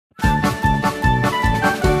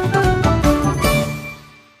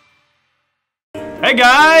Hey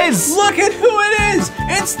guys! Look at who it is!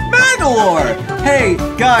 It's Magolor! Hey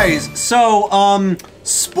guys, so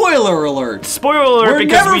spoiler alert. Spoiler alert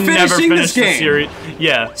because we never finished the series.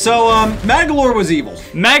 Yeah. So Magolor was evil.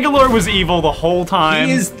 Magolor was evil the whole time.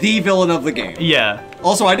 He is the villain of the game. Yeah.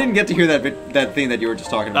 Also, I didn't get to hear that thing that you were just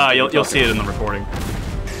talking about. You'll see it in the recording.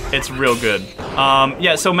 It's real good.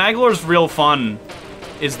 Yeah, so Magolor's real fun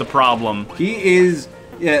is the problem. He is,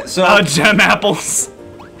 yeah, so... gem apples.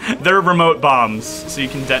 They're remote bombs, so you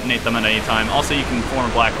can detonate them at any time. Also, you can form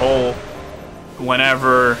a black hole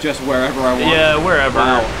whenever. Just wherever I want? Yeah, wherever.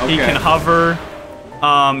 Wow, okay. He can hover.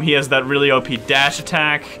 He has that really OP dash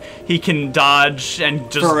attack. He can dodge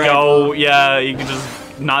and just go. Yeah, you can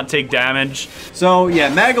just not take damage. So, yeah,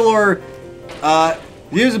 Magolor,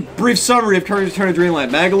 here's a brief summary of Kirby's Return to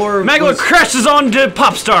Dreamland. Magolor crashes onto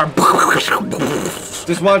Popstar.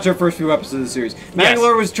 Just watch our first few episodes of the series.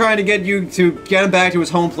 Magolor was trying to get you to get him back to his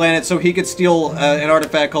home planet so he could steal an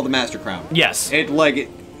artifact called the Master Crown. Yes. The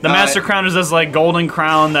Master Crown is this like golden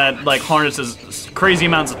crown that like harnesses crazy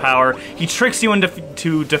amounts of power. He tricks you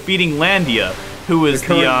into defeating Landia, who is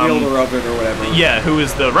the wielder of it or whatever. Yeah, who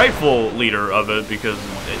is the rightful leader of it because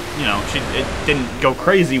it didn't go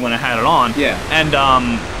crazy when it had it on. Yeah. And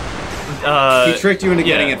he tricked you into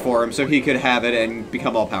getting it for him so he could have it and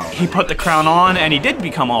become all powerful. He put the crown on and he did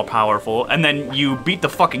become all powerful, and then you beat the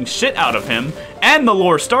fucking shit out of him and the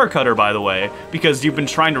Lore Star Cutter, by the way, because you've been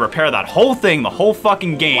trying to repair that whole thing the whole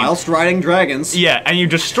fucking game. Whilst riding dragons. Yeah, and you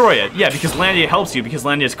destroy it. Yeah, because Landia helps you because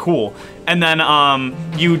Landia's cool. And then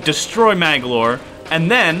you destroy Magolor,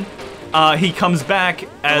 and then he comes back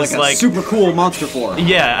as like a super cool monster form.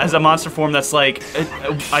 Yeah, as a monster form that's like,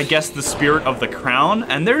 I guess the spirit of the crown,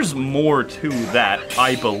 and there's more to that,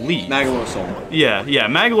 I believe. Magolor's soul. Yeah,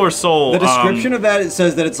 Magolor's soul. The description of that, it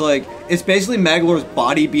says that it's basically Magolor's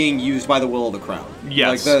body being used by the will of the crown.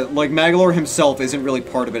 Yes. Like Magolor himself isn't really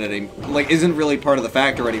part of it anymore. Like, isn't really part of the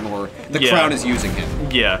factor anymore. The crown is using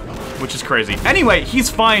him. Yeah, which is crazy. Anyway, he's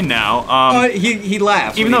fine now. He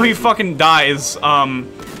laughs. Even though he fucking dies,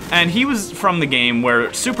 and he was from the game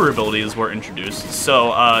where super abilities were introduced.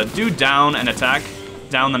 So, do down and attack.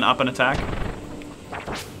 Down, then up and attack.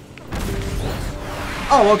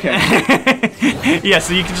 Oh, okay. Yeah,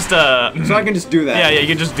 so you can just, So I can just do that. Yeah, you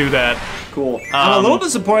can just do that. Cool. I'm a little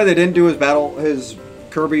disappointed they didn't do his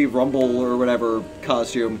Kirby Rumble or whatever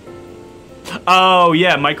costume. Oh,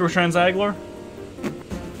 yeah, Microtransagler?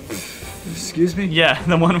 Excuse me? Yeah,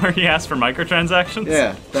 the one where he asks for microtransactions?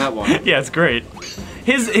 Yeah, that one. Yeah, it's great.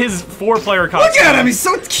 His 4-player costume. Look at him, he's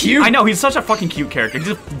so cute! I know, he's such a fucking cute character. He's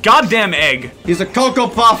a goddamn egg. He's a Cocoa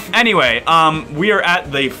Puff! Anyway, we are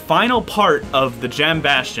at the final part of the Gem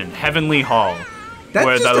Bastion, Heavenly Hall.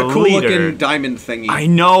 That's just a cool-looking diamond thingy. I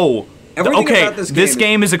know. Everything okay, about this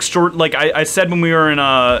game is like I said when we were in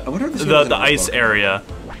the ice area.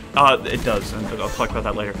 It does, and I'll talk about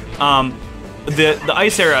that later. The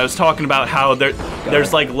ice area, I was talking about how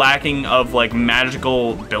there's like lacking of like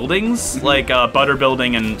magical buildings, like Butter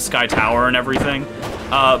Building and Sky Tower and everything.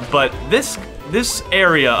 But this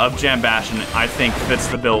area of Gem Bastion, I think, fits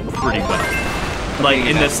the bill pretty well. Like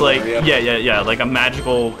in this like yeah, like a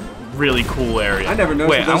magical, really cool area. I never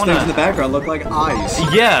noticed those things in the background look like eyes.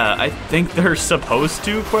 Yeah, I think they're supposed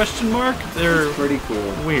to, question mark? They're pretty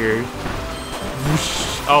cool. Weird.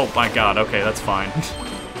 Oh my god, okay, that's fine.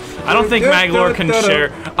 I don't think Magolor can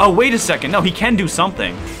share... Oh, wait a second. No, he can do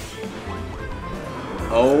something.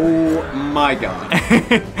 Oh my god.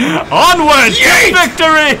 Onward to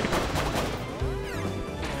victory!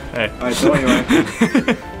 Hey. Alright, so anyway.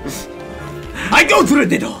 I go through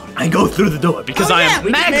the door! I go through the door because I am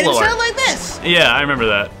Magolor! Made it sound like this! Yeah, I remember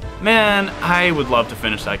that. Man, I would love to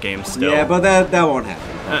finish that game still. Yeah, but that won't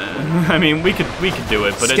happen. I mean, we could do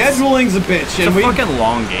it, but scheduling's a bitch, it's a fucking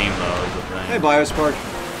long game, though, is the thing. Hey, Biospark.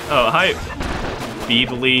 Oh, hi.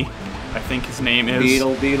 Beedly, I think his name is.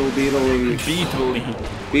 Beedly. Beedly.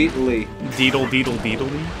 Beedly. Deedle.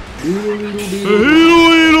 Beedly.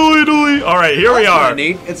 Alright, here we are.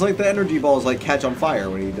 Neat. It's like the energy balls like catch on fire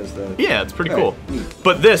when he does the... Yeah, it's pretty cool. Neat.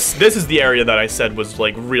 But this is the area that I said was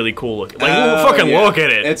like really cool looking. Like, fucking look at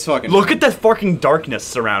it. It's fucking... Look at the fucking darkness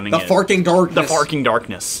surrounding it. The farking darkness. The farking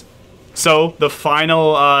darkness. So, the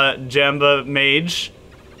final Jamba Mage,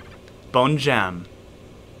 Bone Jam.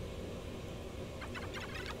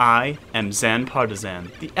 I am Zan Partizan,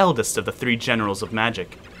 the eldest of the 3 generals of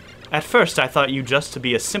magic. At first I thought you just to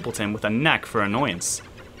be a simpleton with a knack for annoyance.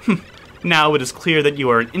 Now it is clear that you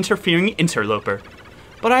are an interfering interloper.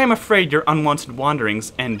 But I am afraid your unwanted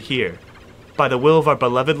wanderings end here. By the will of our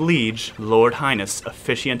beloved liege, Lord Highness,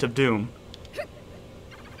 Officiant of Doom.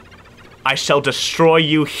 I shall destroy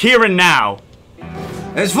you here and now!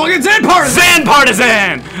 It's fucking Zan Partisan! Zan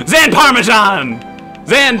Partisan! Zan Parmesan!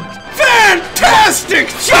 Zan... Fantastic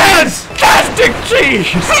cheese! Fantastic cheese!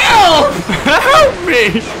 Help! Help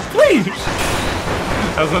me! Please!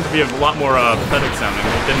 That was meant to be a lot more pathetic sounding.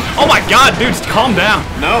 It didn't. Oh my god, dude, calm down.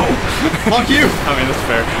 No. Fuck you. I mean, that's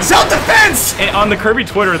fair. Self-defense! On the Kirby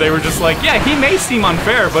Twitter, they were just like, yeah, he may seem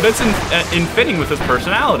unfair, but it's in fitting with his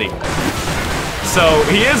personality. So,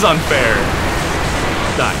 he is unfair.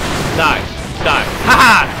 Die. Die. Die.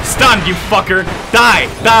 Haha! Stunned, you fucker! Die!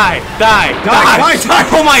 Die! Die! Die! Die!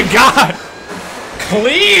 Oh my god!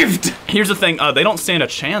 Cleaved! Here's the thing, they don't stand a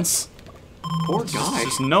chance. Poor guy.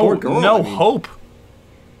 Just no, Poor girl, no I mean. hope.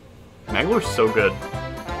 Magler's so good.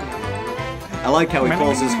 I like how he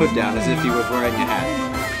pulls his hood down as if he was wearing a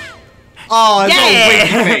hat. Oh, his little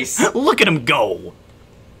winky face. Look at him go.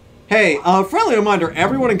 Hey, friendly reminder,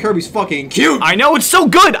 everyone in Kirby's fucking cute! I know, it's so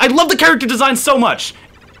good! I love the character design so much!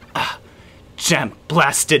 Jam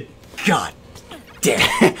blasted. God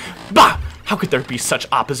damn. Bah! How could there be such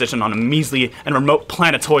opposition on a measly and remote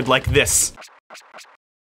planetoid like this?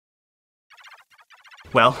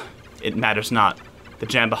 Well, it matters not. The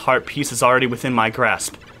Jamba heart piece is already within my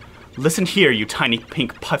grasp. Listen here, you tiny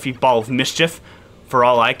pink puffy ball of mischief. For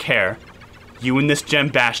all I care, you and this Gem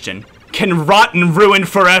Bastion can rot and ruin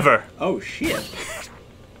forever. Oh shit.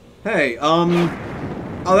 Hey, oh,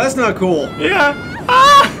 that's not cool. Yeah.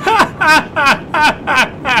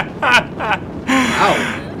 Ow.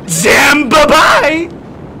 Jambuhbye!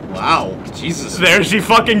 Wow. Jesus. There she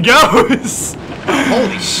fucking goes.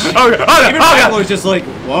 Holy shit. Okay. Okay. Even Okay. was just like,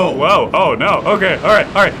 whoa. Whoa. Oh no. Okay. All right.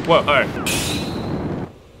 All right. Whoa. All right.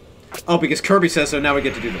 Oh, because Kirby says so, now we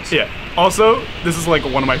get to do this. Yeah. Also, this is like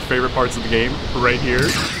one of my favorite parts of the game, right here.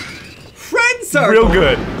 Friend circle. Real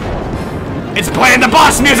good. It's playing the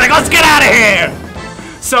boss music. Let's get out of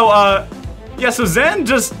here. So, yeah. So Zen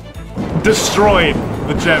just destroyed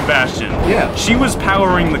the Gem Bastion. Yeah. She was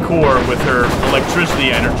powering the core with her electricity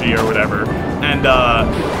energy or whatever, and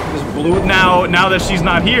Just blew it. now that she's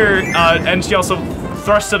not here, and she also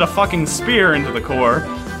thrusted a fucking spear into the core.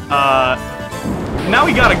 Now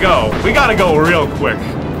we gotta go. We gotta go real quick.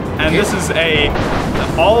 And this is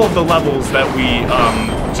all of the levels that we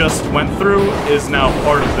just went through is now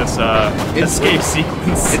part of this escape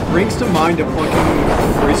sequence. It brings to mind a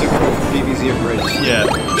fucking Freezer quote from DBZ Bridge. Yeah.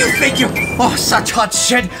 You think you... Oh, such hot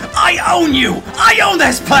shit! I own you! I own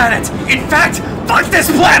this planet! In fact, fuck this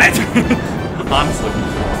planet! Honestly,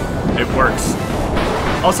 it works.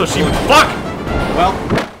 Also, she would fuck. Well,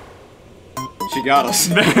 she got us.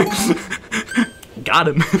 Got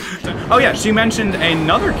him. Oh yeah, she mentioned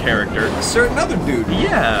another character. A certain other dude.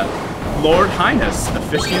 Yeah, Lord Highness,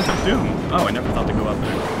 Officiant of Doom. Oh, I never thought to go up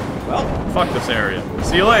there. Well, Fuck this area.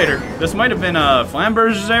 See you later. This might have been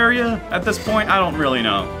Flamberge's area at this point. I don't really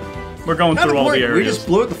know. We're going not through all the important. areas. We just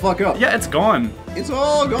blew it the fuck up. Yeah, it's gone. It's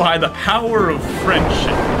all gone. By the power of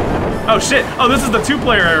friendship. Oh shit. Oh, this is the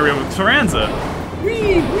two-player area with Taranza.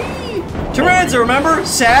 Wee, wee. Taranza, remember?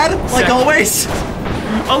 Sad, like Sad. always.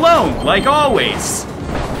 Alone, like always.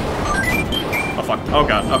 Oh fuck. Oh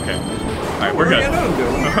god. Okay. Alright, we're good.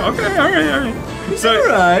 Okay, alright. So,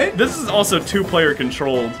 alright. this is also two-player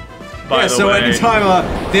controlled, by Yeah, the so way. anytime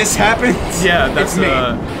this happens, Yeah, that's it's me.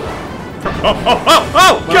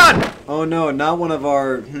 Oh, God! Oh no, not one of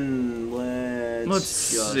our.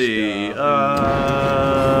 Let's just, see.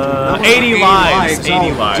 not one of 80 our lives. 80 oh,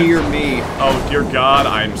 lives. Dear me. Oh, dear God,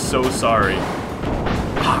 I'm so sorry.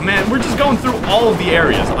 Ah, man, we're just going through all of the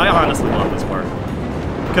areas. I honestly love this part.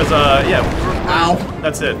 Because, yeah. Ow.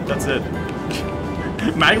 That's it. That's it.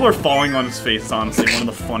 Magler falling on his face is honestly one of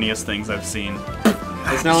the funniest things I've seen.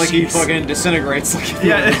 It's not like he Jeez. fucking disintegrates like in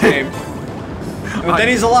Yeah. the game. But then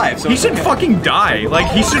he's alive, so He it's should okay. fucking die. Like,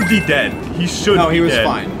 he should be dead. He should No, be he was dead.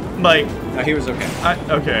 fine. Like, No, he was okay.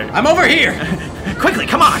 okay. I'm over here! Quickly,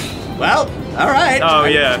 come on! Well, alright. Oh,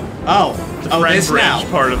 yeah. Oh. The Oh, friend this bridge now.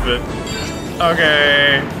 part of it.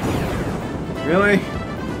 Okay. Really?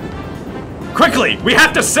 Quickly! We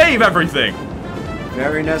have to save everything!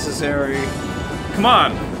 Very necessary. Come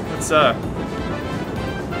on. Let's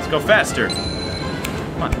go faster.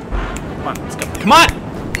 Come on. Come on, let's go. Come on!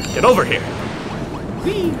 Get over here.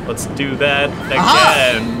 Whee. Let's do that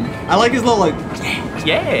again. I like his little, like...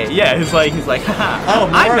 Yeah, yeah, he's like, haha, Oh,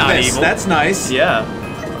 more I'm of not this. evil. That's nice. Yeah.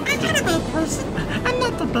 I'm not a bad person. I'm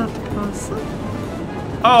not a bad person.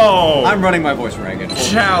 Oh! I'm running my voice Reagan.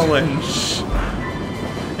 Challenge.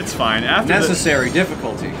 It's fine. After Necessary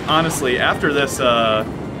difficulty. honestly, after this,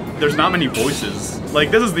 there's not many voices. Like,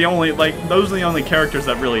 this is the only, like, those are the only characters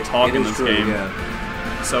that really talk It in is this true, game.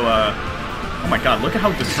 yeah. So, oh my god, look at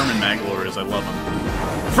how determined Maglor is. I love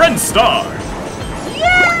him. Friend Star!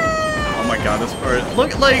 Yeah! Oh my god, this part.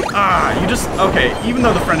 Look, like, you just, okay, even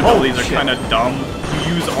though the friend abilities are kind of dumb,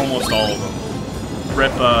 you use almost all of them.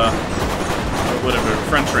 Rip, whatever,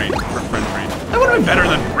 friend train. That would have been better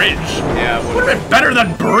than bridge. Yeah, it would have been better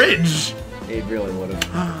than bridge. It really would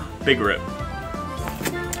have. Big rip.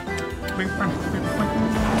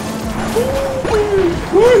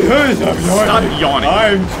 Stop yawning.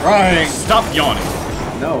 I'm trying. Stop yawning.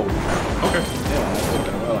 No. Okay.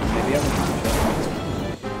 Maybe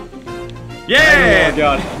Yeah! Oh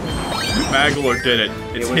god. Maglor did it.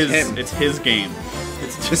 It's was his. him. It's his game.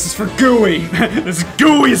 This is for Gooey. This is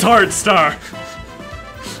Gooey's Heart Star.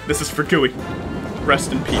 This is for Gooey.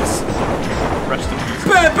 Rest in peace. Rest in peace.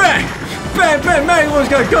 Bang, bang! Bang, bang! Maglor's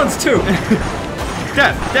got guns too!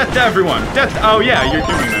 Death! Death to everyone! Death! Oh yeah, you're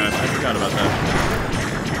doing that. I forgot about that.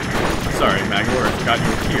 Sorry, Maglor, I forgot you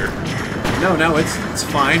were here. No, it's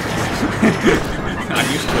fine. I'm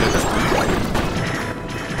used to it at this point.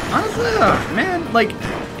 Honestly, man, like,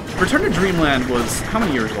 Return to Dreamland was, how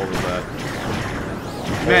many years old was that?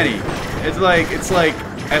 Many. It's like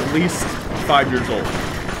at least 5 years old.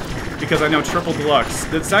 Because I know Triple Deluxe,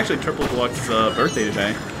 it's actually Triple Deluxe's birthday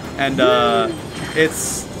today, and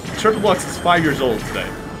Triple Deluxe is 5 years old today.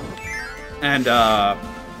 And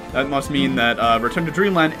that must mean that Return to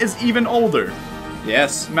Dreamland is even older.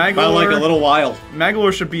 Yes, Maglor, by like a little while.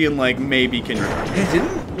 Maglor should be in like maybe kindergarten. It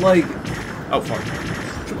didn't like. Oh fuck.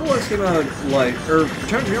 Triple X came out like, or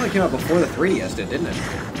Return to Dreamland came out before the 3DS did, didn't it?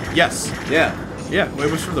 Yes. Yeah. Yeah,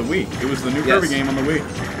 it was for the Wii. It was the new Kirby game on the Wii.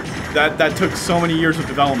 That took so many years of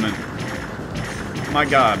development. My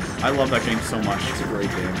god, I love that game so much. It's a great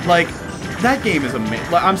game. Like, that game is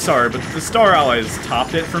amazing. I'm sorry, but the Star Allies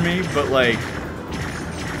topped it for me, but like,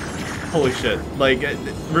 holy shit. Like,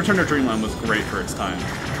 Return to Dreamland was great for its time.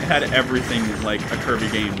 It had everything like a Kirby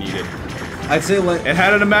game needed. I'd say like it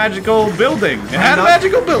had a magical building. It had a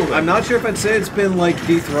magical building. I'm not sure if I'd say it's been like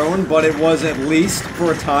dethroned, but it was at least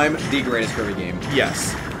for a time the greatest Kirby game.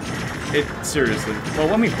 Yes. It seriously. Well,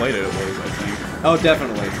 when we played it, it was, I think. Oh,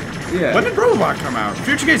 definitely. Yeah. When did Robobot come out?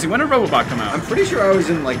 Future Casey, when did Robobot come out? I'm pretty sure I was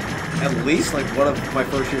in like at least like one of my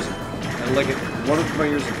first years, like one of my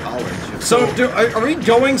years in college. So, are we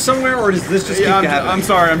going somewhere, or does this just keep happening? I'm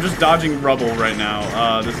sorry, I'm just dodging rubble right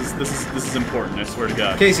now. This is important. I swear to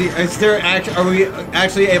God. Casey, are we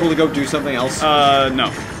actually able to go do something else?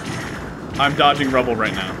 No. I'm dodging rubble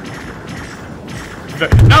right now.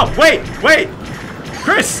 No, wait!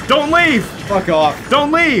 Chris, don't leave! Fuck off.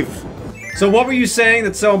 Don't leave! So what were you saying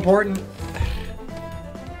that's so important?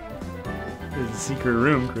 There's a secret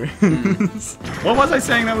room, Chris. What was I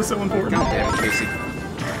saying that was so important? God damn it, Casey.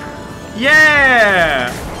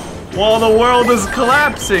 Yeah! While the world is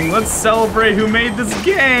collapsing, let's celebrate who made this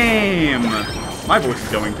game! My voice is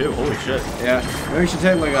going too, holy shit. Yeah, maybe we should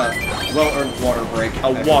take like a well-earned water break.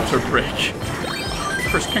 Water break.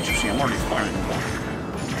 Chris, can't you see I'm already firing water?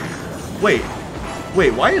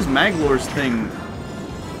 Wait, why is Maglor's thing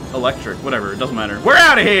electric? Whatever, it doesn't matter. We're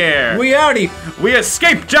out of here! We outie! We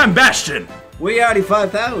escaped Jambastion! We outie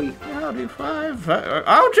 5,000! Outie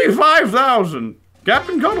 5,000!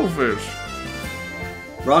 Captain Cuttlefish!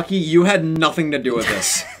 Rocky, you had nothing to do with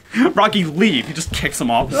this. Rocky, leave! He just kicks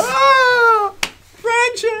him off. Ah!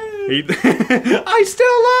 Friendship! I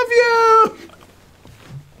still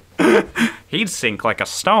love you! He'd sink like a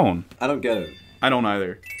stone. I don't get it. I don't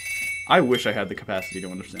either. I wish I had the capacity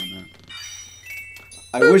to understand that.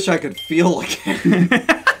 I wish I could feel again.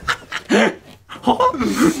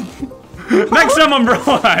 Next time on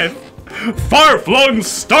Brohive, Far-Flung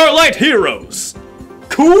Starlight Heroes.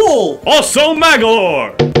 Cool! Also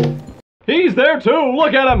Maglor. He's there too,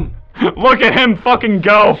 look at him! Look at him fucking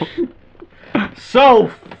go.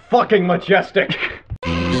 So fucking majestic.